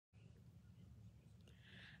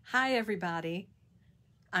Hi everybody,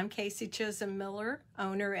 I'm Casey Chisholm Miller,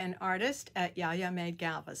 owner and artist at Yaya Made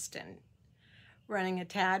Galveston. Running a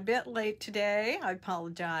tad bit late today, I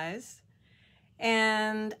apologize.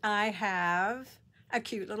 And I have a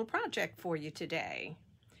cute little project for you today.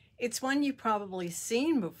 It's one you've probably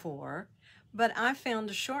seen before, but I found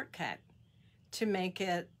a shortcut to make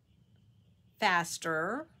it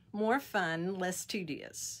faster, more fun, less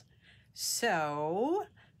tedious. So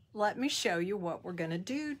let me show you what we're going to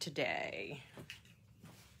do today.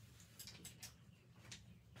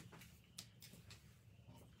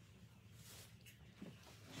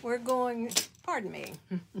 We're going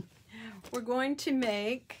to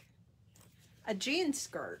make a jean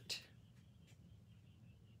skirt.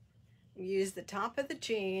 We use the top of the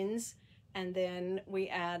jeans and then we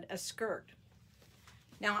add a skirt.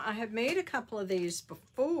 Now I have made a couple of these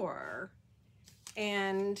before,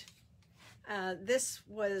 and this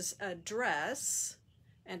was a dress,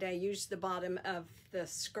 and I used the bottom of the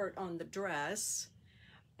skirt on the dress,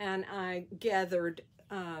 and I gathered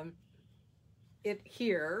it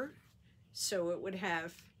here so it would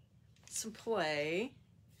have some play.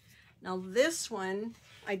 Now this one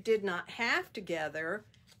I did not have to gather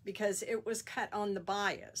because it was cut on the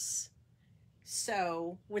bias.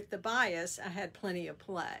 So with the bias I had plenty of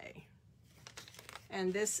play.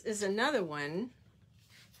 And this is another one.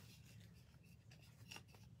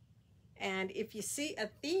 And if you see a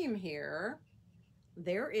theme here,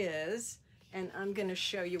 there is, and I'm going to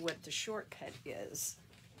show you what the shortcut is.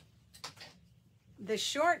 The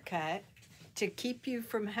shortcut, to keep you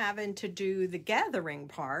from having to do the gathering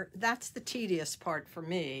part, that's the tedious part for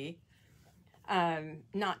me.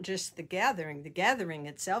 Not just the gathering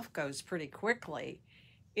itself goes pretty quickly.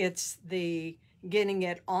 It's the getting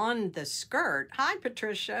it on the skirt. Hi,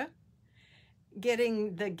 Patricia.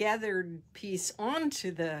 Getting the gathered piece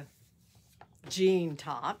onto the jean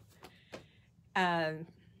top,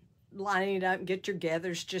 lining it up, get your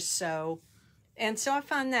gathers just so. And so I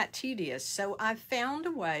find that tedious. So I found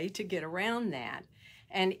a way to get around that.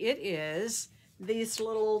 And it is these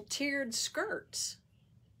little tiered skirts.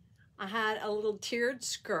 I had a little tiered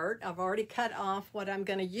skirt. I've already cut off what I'm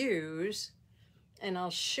going to use. And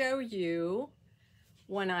I'll show you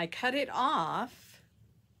when I cut it off.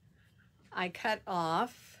 I cut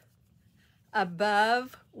off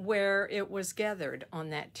above where it was gathered on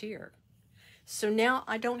that tier. So now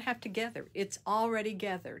I don't have to gather. It's already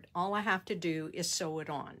gathered. All I have to do is sew it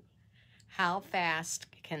on. How fast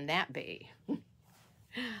can that be?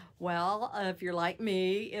 Well, if you're like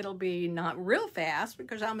me, it'll be not real fast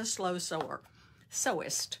because I'm a slow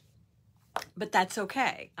sewist. But that's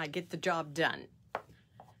okay. I get the job done.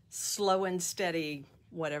 Slow and steady,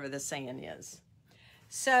 whatever the saying is.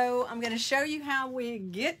 So I'm going to show you how we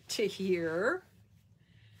get to here,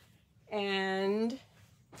 and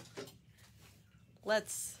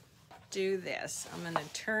let's do this. I'm going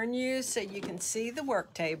to turn you so you can see the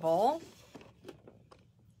work table.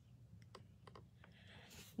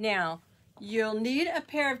 Now, you'll need a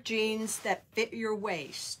pair of jeans that fit your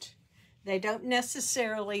waist. They don't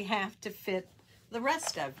necessarily have to fit the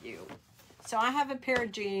rest of you. So I have a pair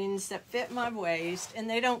of jeans that fit my waist, and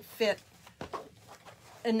they don't fit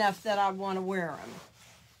enough that I want to wear them.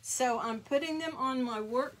 So I'm putting them on my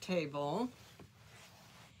work table,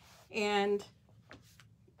 and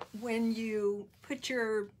when you put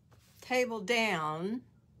your table down,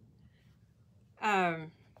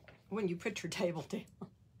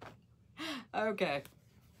 okay,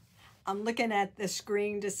 I'm looking at the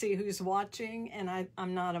screen to see who's watching, and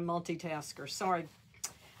I'm not a multitasker, sorry.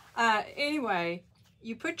 Anyway,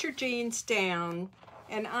 you put your jeans down,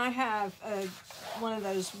 and I have one of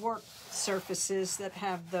those work surfaces that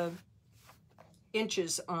have the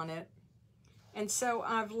inches on it. And so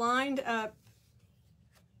I've lined up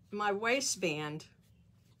my waistband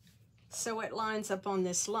so it lines up on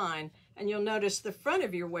this line. And you'll notice the front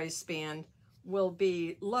of your waistband will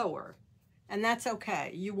be lower. And that's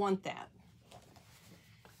okay. You want that.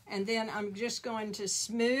 And then I'm just going to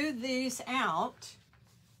smooth these out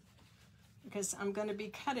because I'm going to be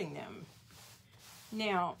cutting them.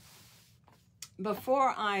 Now,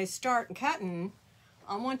 before I start cutting,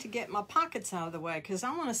 I want to get my pockets out of the way because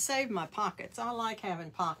I want to save my pockets. I like having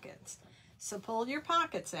pockets. So pull your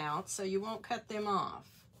pockets out so you won't cut them off.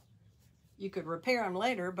 You could repair them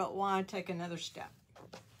later, but why take another step?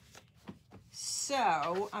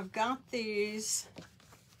 So I've got these.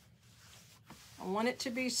 I want it to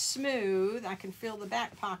be smooth. I can feel the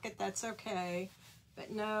back pocket, that's okay,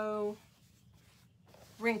 but no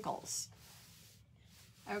wrinkles.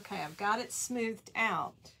 Okay, I've got it smoothed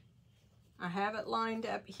out. I have it lined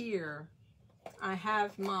up here. I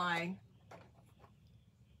have my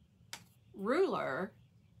ruler,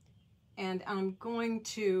 and I'm going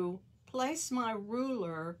to place my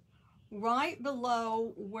ruler right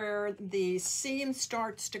below where the seam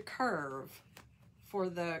starts to curve for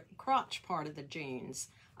the crotch part of the jeans.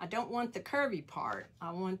 I don't want the curvy part.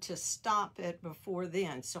 I want to stop it before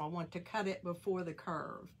then, so I want to cut it before the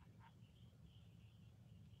curve.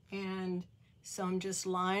 And so I'm just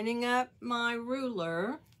lining up my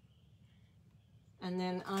ruler, and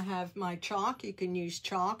then I have my chalk. You can use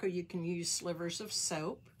chalk or you can use slivers of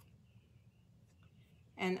soap.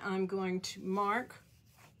 And I'm going to mark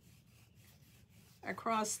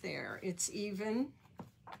across there. It's even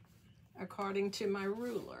according to my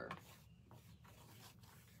ruler.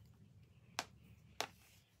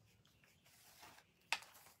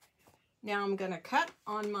 Now I'm going to cut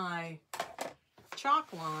on my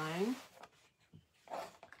chalk line.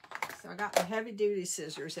 So I got my heavy duty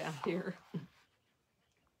scissors out here.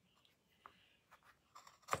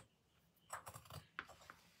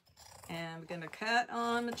 And I'm going to cut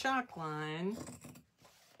on the chalk line.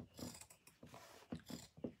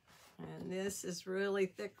 And this is really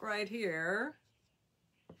thick right here.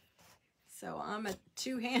 So I'm a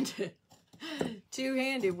two-handed.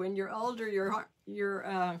 Two-handed. When you're older,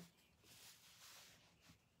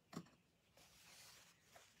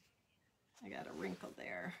 I got a wrinkle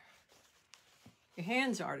there. Your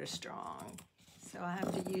hands aren't as strong, so I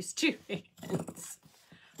have to use two hands.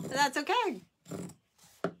 But that's okay.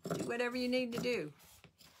 Do whatever you need to do.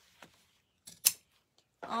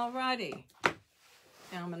 Alrighty.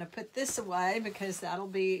 Now I'm going to put this away because that'll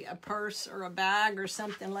be a purse or a bag or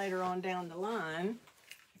something later on down the line.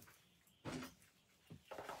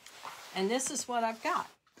 And this is what I've got.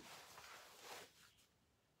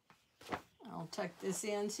 I'll tuck this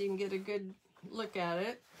in so you can get a good look at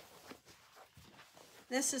it.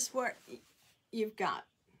 This is what you've got.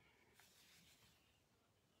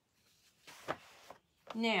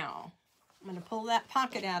 Now, I'm going to pull that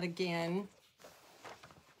pocket out again,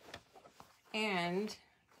 and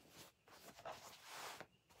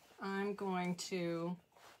I'm going to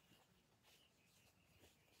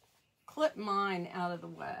clip mine out of the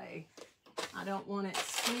way. I don't want it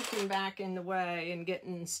sneaking back in the way and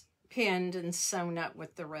getting pinned and sewn up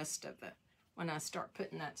with the rest of it when I start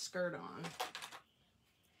putting that skirt on.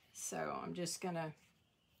 So I'm just gonna,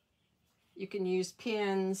 you can use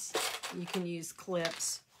pins, you can use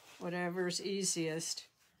clips, whatever's easiest.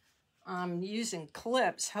 I'm using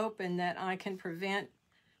clips hoping that I can prevent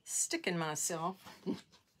sticking myself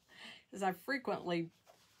because I frequently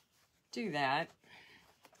do that,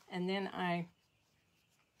 and then I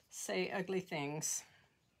say ugly things.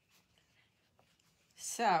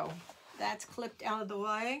 So that's clipped out of the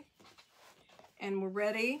way, and we're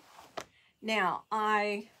ready. Now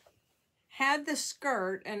I had the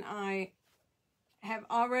skirt, and I have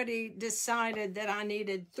already decided that I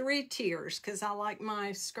needed 3 tiers because I like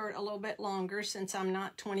my skirt a little bit longer since I'm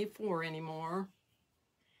not 24 anymore.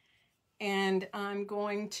 And I'm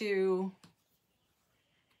going to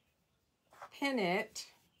pin it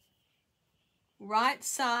right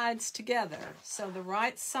sides together. So the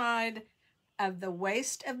right side of the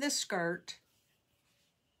waist of the skirt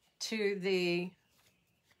to the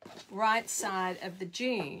right side of the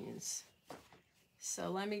jeans.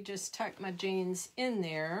 So let me just tuck my jeans in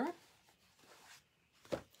there.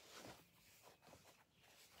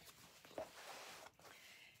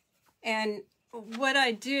 And what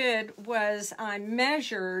I did was I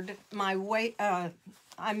measured my weight, I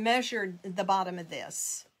measured the bottom of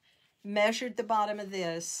this,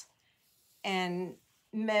 and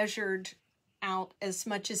measured out as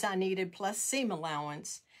much as I needed plus seam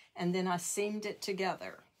allowance, and then I seamed it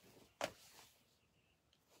together.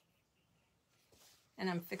 And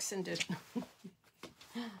I'm fixing to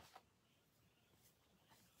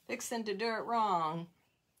do it wrong.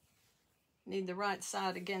 Need the right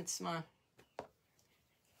side against my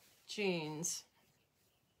jeans.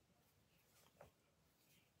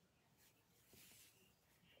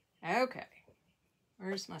 Okay,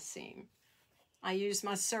 where's my seam? I used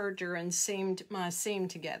my serger and seamed my seam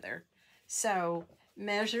together. So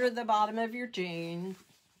measure the bottom of your jean,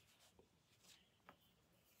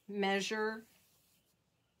 measure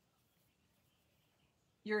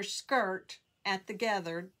your skirt at the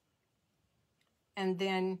gathered, and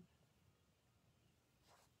then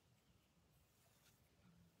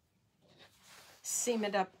seam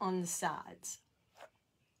it up on the sides.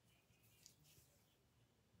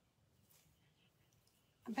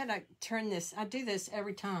 I bet I turn this, I do this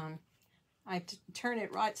every time. I turn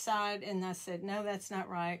it right side and I said, no, that's not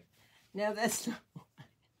right. No, that's not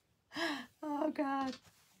right. Oh God.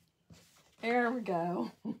 There we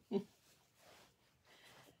go.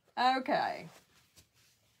 Okay.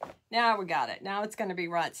 Now we got it. Now it's going to be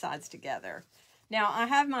right sides together. Now I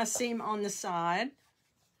have my seam on the side.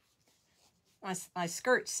 My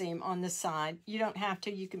skirt seam on the side. You don't have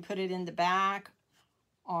to. You can put it in the back,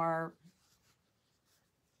 or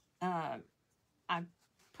I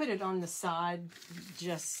put it on the side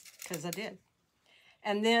just because I did.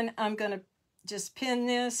 And then I'm going to just pin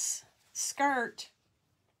this skirt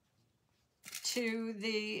to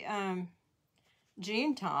the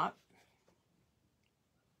jean top.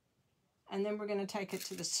 And then we're going to take it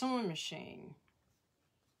to the sewing machine.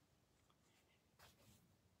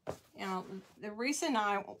 Now, the reason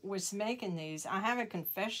I was making these, I have a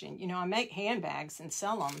confession. You know, I make handbags and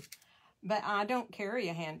sell them, but I don't carry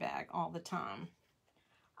a handbag all the time.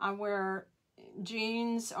 I wear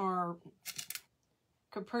jeans or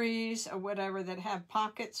capris or whatever that have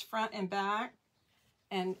pockets front and back,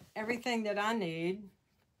 and everything that I need,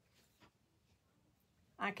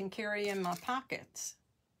 I can carry in my pockets.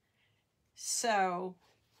 So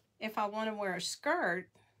if I want to wear a skirt,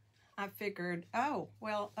 I figured, oh,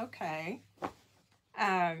 well, okay.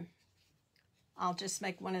 I'll just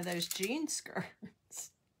make one of those jean skirts,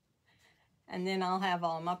 and then I'll have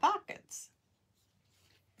all my pockets.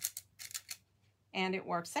 And it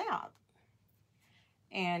works out.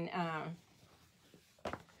 And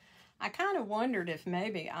I kind of wondered if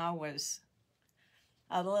maybe I was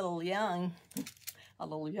a little young,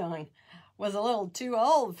 was a little too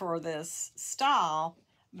old for this style,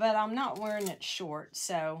 but I'm not wearing it short,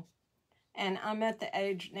 so, and I'm at the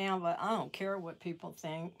age now, but I don't care what people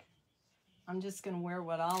think. I'm just going to wear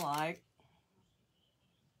what I like.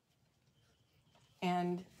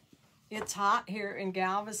 And it's hot here in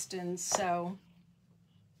Galveston, so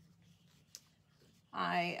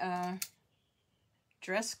I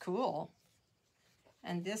dress cool,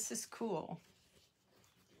 and this is cool.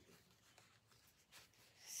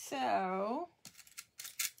 So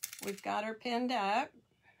we've got her pinned up,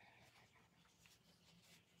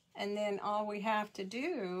 and then all we have to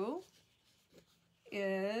do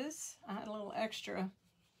is, I had a little extra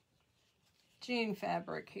jean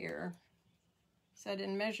fabric here, so I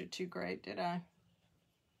didn't measure too great, did I?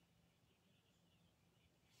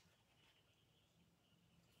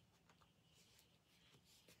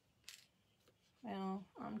 Well,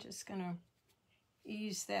 I'm just gonna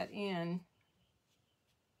ease that in.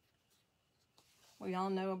 We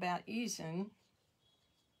all know about easing.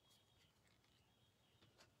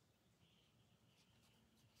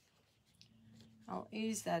 I'll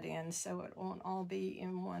ease that in so it won't all be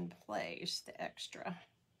in one place, the extra.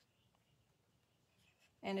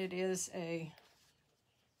 And it is a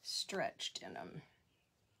stretch denim.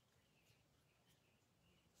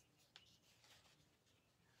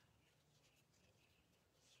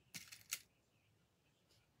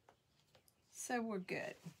 So we're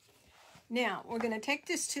good. Now, we're going to take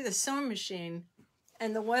this to the sewing machine,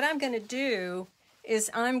 and what I'm going to do is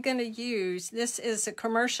I'm going to use, this is a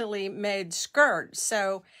commercially made skirt,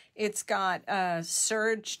 so it's got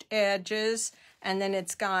serged edges, and then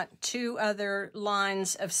it's got 2 other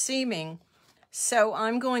lines of seaming. So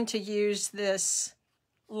I'm going to use this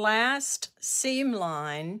last seam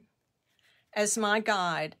line as my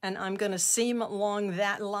guide, and I'm going to seam along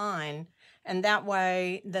that line, and that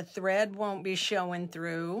way the thread won't be showing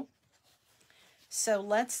through. So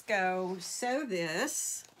let's go sew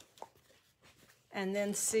this and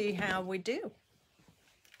then see how we do.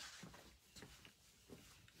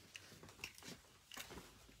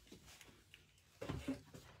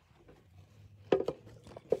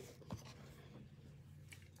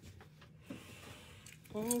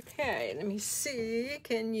 Okay, let me see.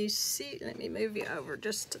 Can you see? Let me move you over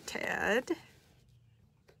just a tad.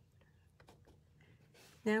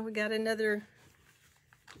 Now we got another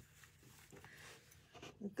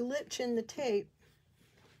glitch in the tape.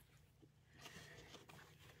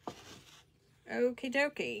 Okie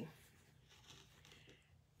dokie.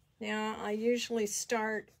 Now I usually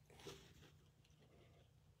start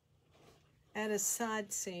at a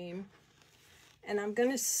side seam, and I'm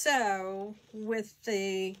going to sew with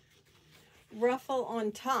the ruffle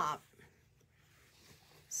on top,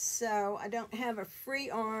 so I don't have a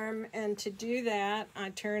free arm, and to do that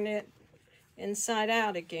I turn it inside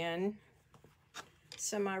out again,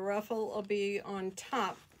 so my ruffle will be on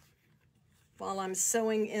top while I'm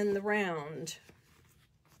sewing in the round.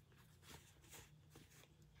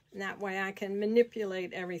 And that way I can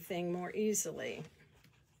manipulate everything more easily.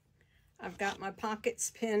 I've got my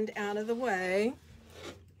pockets pinned out of the way.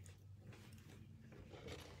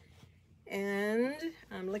 And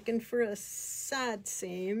I'm looking for a side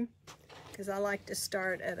seam because I like to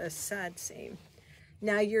start at a side seam.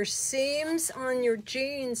 Now your seams on your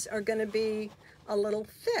jeans are going to be a little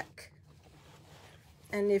thick.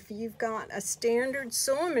 And if you've got a standard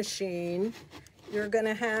sewing machine, you're going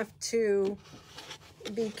to have to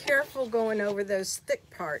be careful going over those thick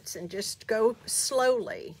parts and just go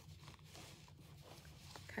slowly.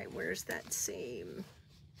 Okay, where's that seam?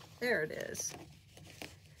 There it is.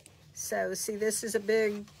 So see, this is a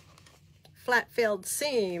big flat-filled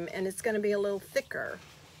seam and it's going to be a little thicker.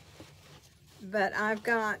 But I've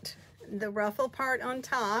got the ruffle part on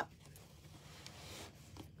top.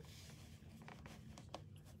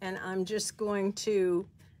 And I'm just going to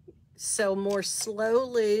sew more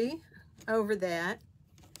slowly over that.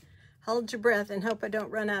 Hold your breath and hope I don't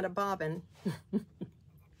run out of bobbin.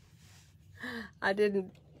 I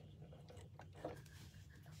didn't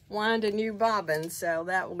wind a new bobbin, so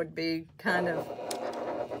that would be kind of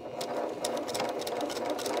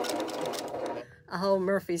a whole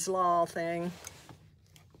Murphy's Law thing.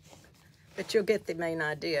 But you'll get the main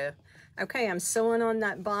idea. Okay, I'm sewing on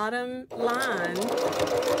that bottom line.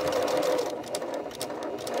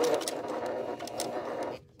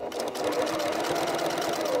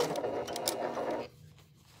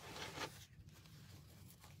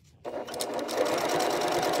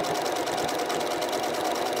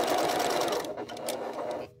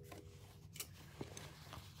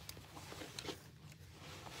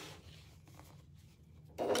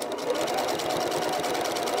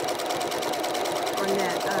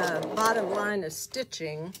 Bottom line of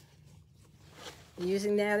stitching,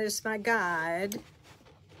 using that as my guide,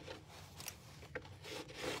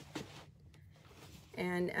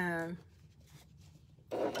 and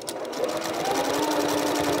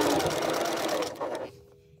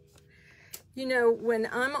you know, when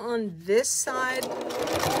I'm on this side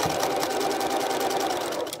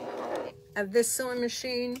of this sewing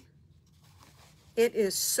machine, it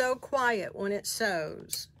is so quiet when it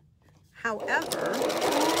sews. However,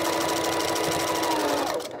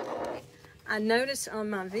 I notice on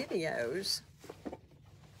my videos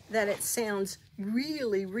that it sounds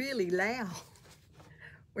really, really loud,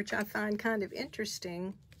 which I find kind of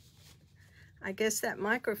interesting. I guess that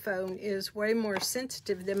microphone is way more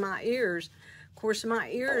sensitive than my ears. Of course, my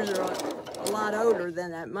ears are a lot older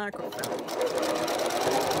than that microphone.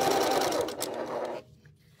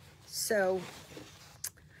 So,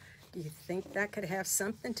 do you think that could have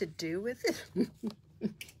something to do with it?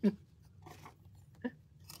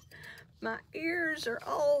 My ears are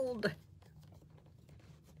old.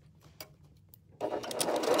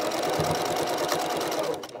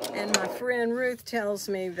 And my friend Ruth tells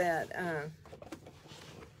me that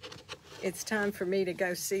it's time for me to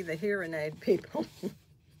go see the hearing aid people.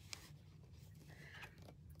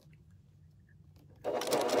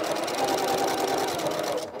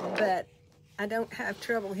 But I don't have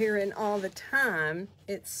trouble hearing all the time.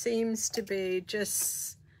 It seems to be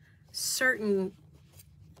just certain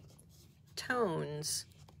tones.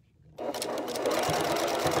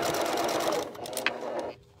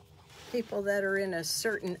 People that are in a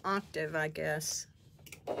certain octave, I guess.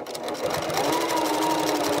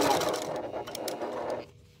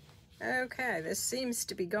 Okay, this seems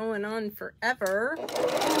to be going on forever.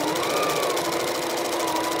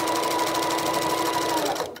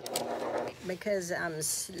 Because I'm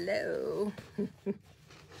slow.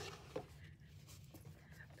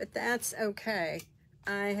 But that's okay.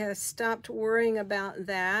 I have stopped worrying about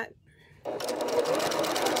that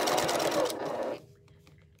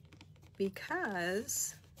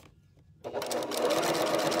because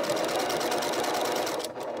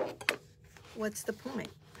what's the point?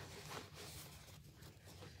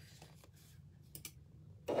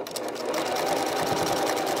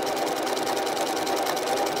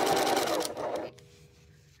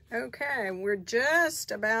 Okay, we're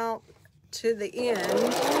just about to the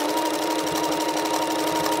end.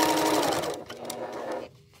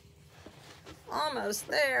 Almost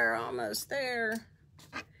there, almost there.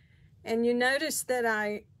 And you notice that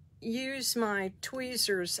I use my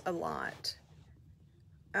tweezers a lot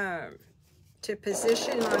to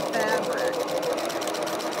position my fabric.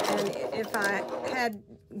 And if I had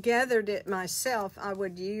gathered it myself, I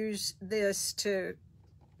would use this to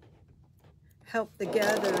help the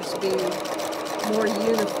gathers be more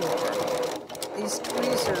uniform. These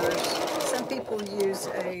tweezers, some people use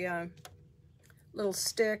a little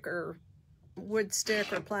stick or wood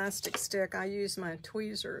stick or plastic stick. I use my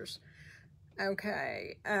tweezers.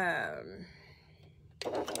 Okay. And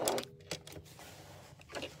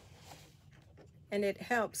it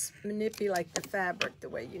helps manipulate the fabric the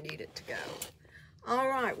way you need it to go. All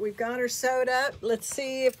right, we've got her sewed up. Let's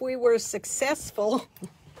see if we were successful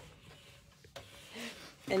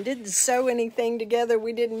and didn't sew anything together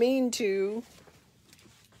we didn't mean to.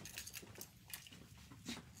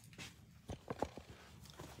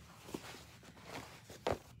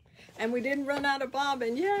 And we didn't run out of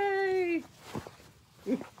bobbin. Yay!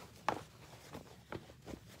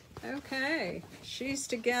 Okay, she's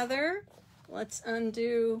together. Let's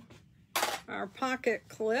undo our pocket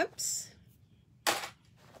clips.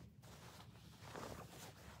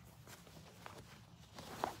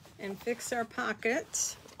 And fix our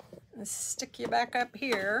pockets. Let's stick you back up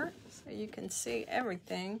here so you can see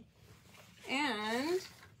everything. And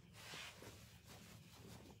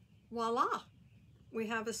voila! We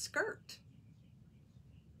have a skirt.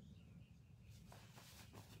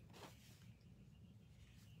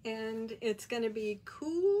 And it's going to be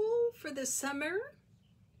cool for the summer.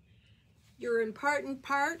 Your important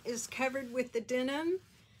part is covered with the denim.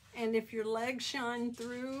 And if your legs shine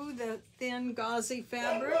through the thin gauzy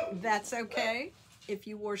fabric, that's okay. If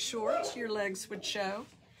you wore shorts, your legs would show.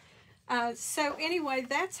 So anyway,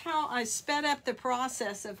 that's how I sped up the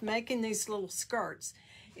process of making these little skirts,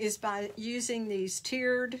 is by using these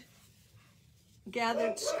tiered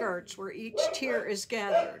gathered skirts where each tier is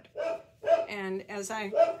gathered. And as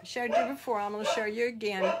I showed you before, I'm going to show you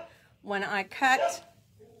again. When I cut,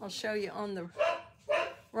 I'll show you on the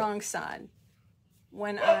wrong side.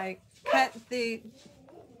 When I cut the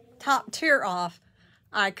top tier off,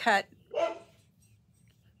 I cut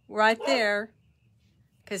right there,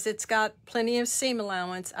 because it's got plenty of seam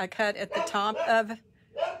allowance. I cut at the top of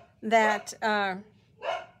that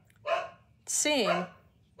seam.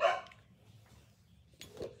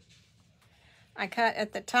 I cut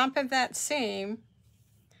at the top of that seam,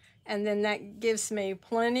 and then that gives me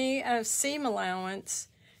plenty of seam allowance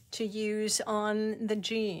to use on the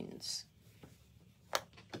jeans.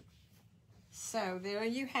 So there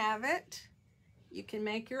you have it. You can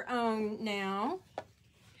make your own now.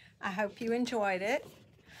 I hope you enjoyed it.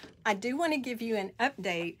 I do want to give you an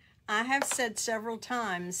update. I have said several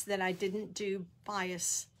times that I didn't do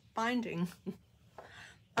bias binding.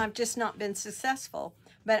 I've just not been successful.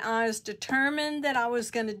 But I was determined that I was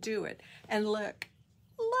going to do it. And look,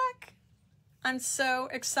 I'm so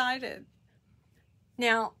excited.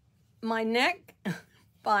 Now, my neck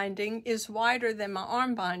binding is wider than my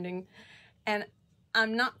arm binding, and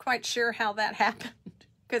I'm not quite sure how that happened,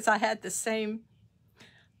 because I had the same,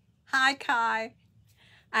 hi Kai,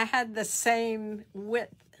 I had the same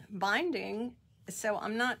width binding, so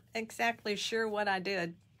I'm not exactly sure what I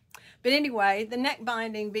did. But anyway, the neck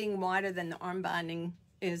binding being wider than the arm binding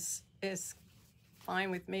is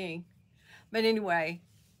fine with me. But anyway,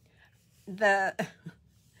 the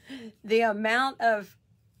amount of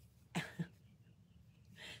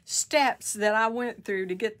steps that I went through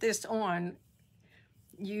to get this on,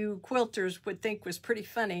 you quilters would think was pretty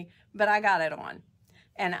funny, but I got it on.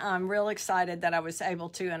 And I'm real excited that I was able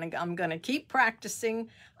to, and I'm going to keep practicing.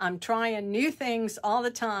 I'm trying new things all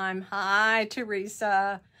the time. Hi,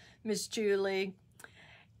 Teresa, Miss Julie.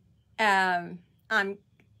 I'm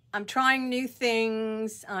trying new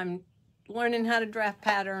things. I'm learning how to draft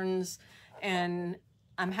patterns, and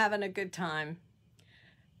I'm having a good time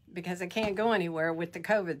because I can't go anywhere with the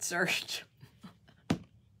COVID surge.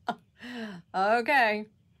 Okay.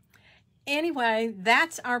 Anyway,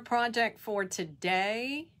 that's our project for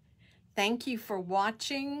today. Thank you for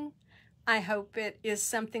watching. I hope it is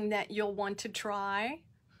something that you'll want to try.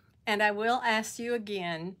 And I will ask you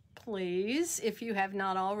again, please, if you have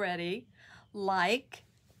not already, like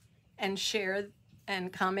and share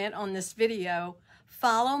and comment on this video.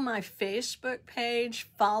 Follow my Facebook page.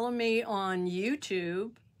 Follow me on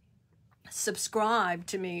YouTube. Subscribe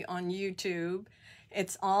to me on YouTube.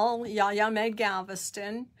 It's all Yaya Made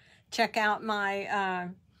Galveston. Check out my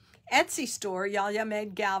Etsy store,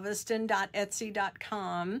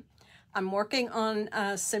 yayamadegalveston.etsy.com. I'm working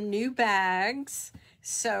on some new bags,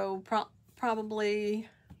 so probably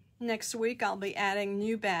next week I'll be adding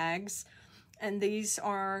new bags, and these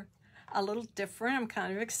are a little different. I'm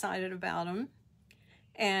kind of excited about them,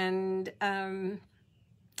 and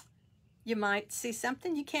you might see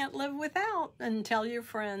something you can't live without, and tell your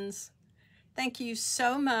friends. Thank you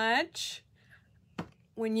so much.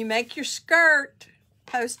 When you make your skirt,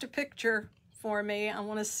 post a picture for me. I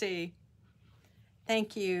want to see.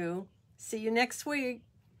 Thank you. See you next week.